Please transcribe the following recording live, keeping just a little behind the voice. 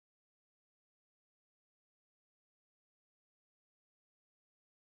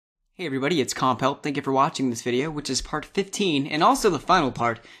Hey everybody, it's CompHelp. Thank you for watching this video, which is part 15 and also the final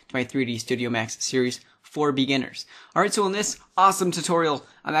part to my 3D Studio Max series for beginners. Alright, so in this awesome tutorial,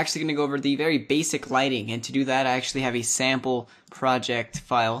 I'm actually going to go over the very basic lighting, and to do that I actually have a sample project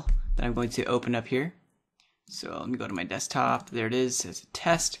file that I'm going to open up here. So let me go to my desktop. There it is as a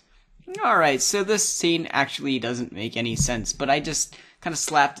test. Alright, so this scene actually doesn't make any sense, but I just kind of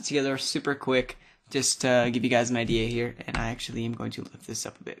slapped it together super quick. Just to give you guys an idea here, and I actually am going to lift this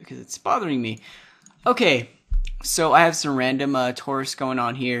up a bit because it's bothering me. Okay, so I have some random torus going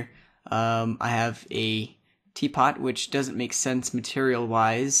on here. I have a teapot, which doesn't make sense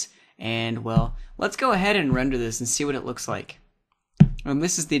material-wise, and well, let's go ahead and render this and see what it looks like.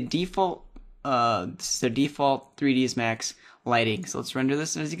 This is the default 3ds Max lighting. So let's render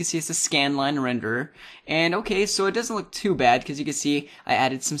this, and as you can see, it's a scanline renderer. And okay, so it doesn't look too bad because you can see I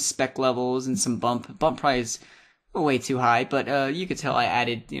added some spec levels and some bump. Bump probably is way too high, but you could tell I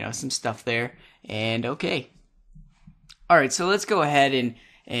added some stuff there. And okay, all right, so let's go ahead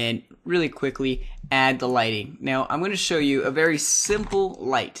and really quickly add the lighting. Now I'm going to show you a very simple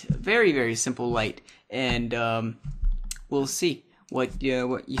light, very simple light, and we'll see what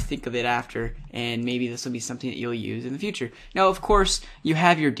you think of it after, and maybe this will be something that you'll use in the future. Now, of course, you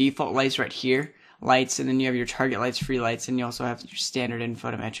have your default lights right here, lights, and then you have your target lights, free lights, and you also have your standard and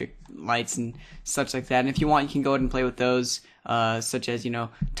photometric lights and such like that. And if you want, you can go ahead and play with those, such as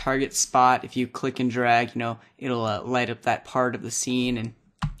target spot. If you click and drag, it'll light up that part of the scene,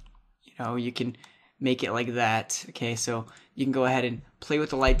 and you can make it like that. Okay, so you can go ahead and play with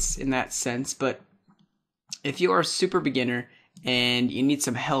the lights in that sense. But if you are a super beginner and you need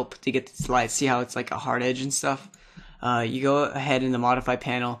some help to get this light, see how it's like a hard edge and stuff, you go ahead in the modify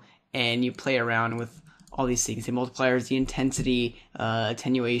panel and you play around with all these things, the multipliers, the intensity,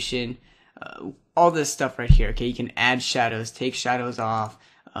 attenuation, all this stuff right here. Okay, you can add shadows, take shadows off,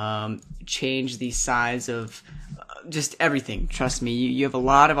 change the size of just everything. Trust me, you have a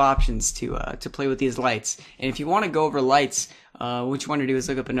lot of options to play with these lights. And if you want to go over lights, what you want to do is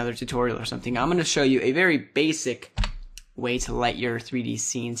look up another tutorial or something. I'm going to show you a very basic way to light your 3D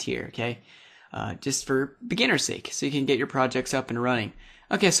scenes here, okay? Just for beginner's sake, so you can get your projects up and running.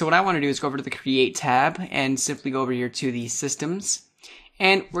 Okay, so what I want to do is go over to the Create tab and simply go over here to the Systems,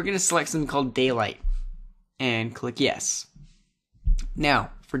 and we're going to select something called Daylight, and click Yes.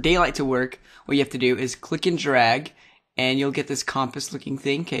 Now, for Daylight to work, what you have to do is click and drag, and you'll get this compass looking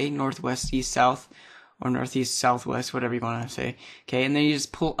thing, okay? Northwest, east, south, or northeast, southwest, whatever you want to say, okay? And then you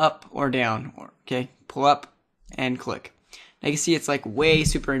just pull up or down, okay? Pull up and click. Now you can see it's like way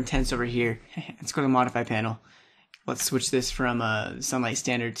super intense over here. Let's go to the modify panel. Let's switch this from sunlight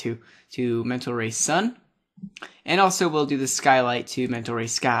standard to mental ray sun. And also we'll do the skylight to mental ray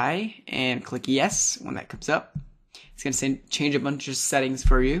sky, and click yes when that comes up. It's going to change a bunch of settings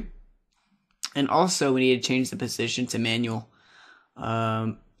for you. And also we need to change the position to manual.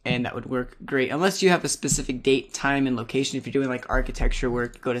 And that would work great. Unless you have a specific date, time, and location. If you're doing like architecture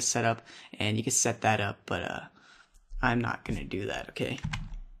work, go to setup and you can set that up. But I'm not going to do that, okay?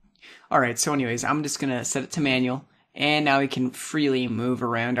 Alright, so anyways, I'm just going to set it to manual, and now we can freely move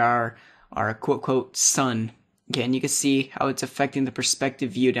around our quote-quote sun. Okay, and you can see how it's affecting the perspective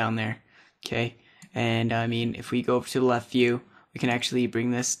view down there, okay? And I mean, if we go over to the left view, we can actually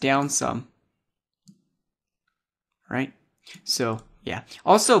bring this down some. Right? So, yeah.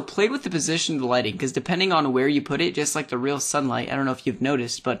 Also, play with the position of the lighting, because depending on where you put it, just like the real sunlight, I don't know if you've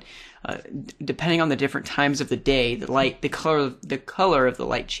noticed, but depending on the different times of the day, the color of the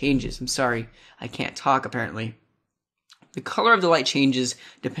light changes. I'm sorry, I can't talk apparently. The color of the light changes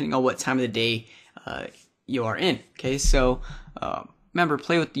depending on what time of the day you are in. Okay, so remember,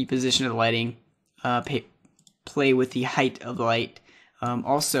 play with the position of the lighting, play with the height of the light.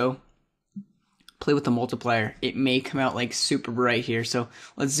 Also, play with the multiplier. It may come out like super bright here. So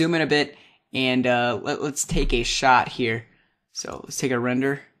let's zoom in a bit, and let's take a shot here. So let's take a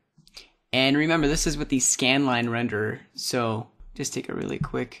render. And remember, this is with the scanline renderer. So just take a really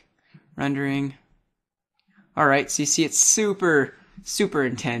quick rendering. Alright, so you see it's super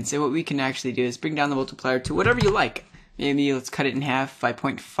intense. And what we can actually do is bring down the multiplier to whatever you like. Maybe let's cut it in half,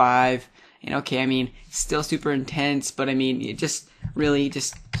 5.5. And okay, I mean, still super intense, but I mean, you just really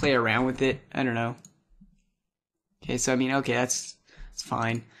just play around with it. I don't know. Okay, so I mean, okay, that's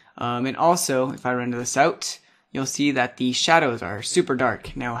fine. And also, if I render this out, you'll see that the shadows are super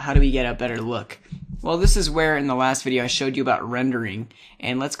dark. Now, how do we get a better look? Well, this is where in the last video I showed you about rendering,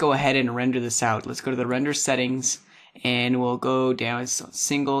 and let's go ahead and render this out. Let's go to the render settings, and we'll go down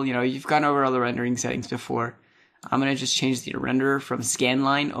single. You've gone over all the rendering settings before. I'm going to just change the renderer from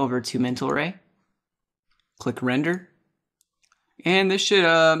scanline over to mental ray. Click render. And this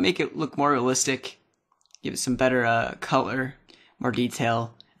should make it look more realistic, give it some better color, more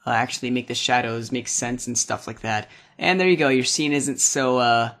detail, actually make the shadows make sense and stuff like that. And there you go, your scene isn't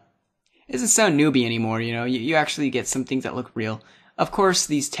so newbie anymore, you know, you actually get some things that look real. Of course,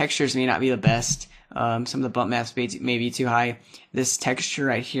 these textures may not be the best. Some of the bump maps may be too high. This texture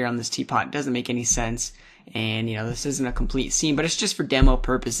right here on this teapot doesn't make any sense. And, you know, this isn't a complete scene, but it's just for demo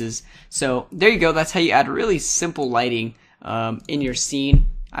purposes. So, there you go. That's how you add really simple lighting in your scene.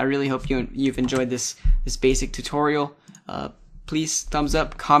 I really hope you've enjoyed this basic tutorial. Please thumbs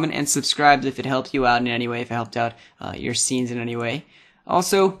up, comment, and subscribe if it helped you out in any way, if it helped out your scenes in any way.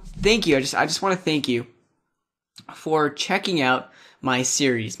 Also, thank you. I just want to thank you for checking out my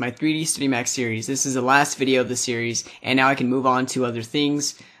series, my 3D Studio Max series. This is the last video of the series, and now I can move on to other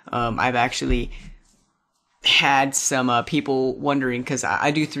things. I've actually had some people wondering, because I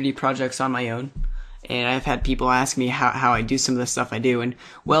do 3D projects on my own, and I've had people ask me how I do some of the stuff I do, and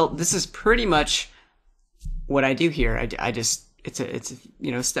well, this is pretty much what I do here. It's a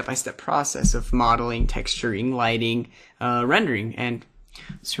you know, step-by-step process of modeling, texturing, lighting, rendering, and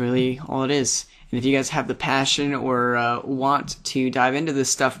it's really all it is. And if you guys have the passion or want to dive into this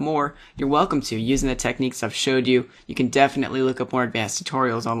stuff more, you're welcome to. Using the techniques I've showed you, you can definitely look up more advanced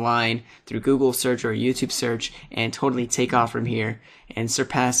tutorials online through Google search or YouTube search and totally take off from here and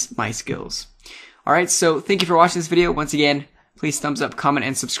surpass my skills. Alright, so thank you for watching this video. Once again, please thumbs up, comment,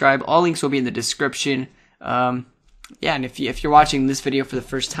 and subscribe. All links will be in the description. Yeah, and if you're watching this video for the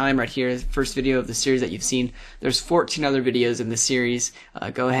first time right here, the first video of the series that you've seen, there's 14 other videos in the series.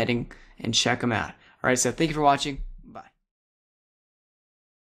 Go ahead and check them out. Alright, so thank you for watching.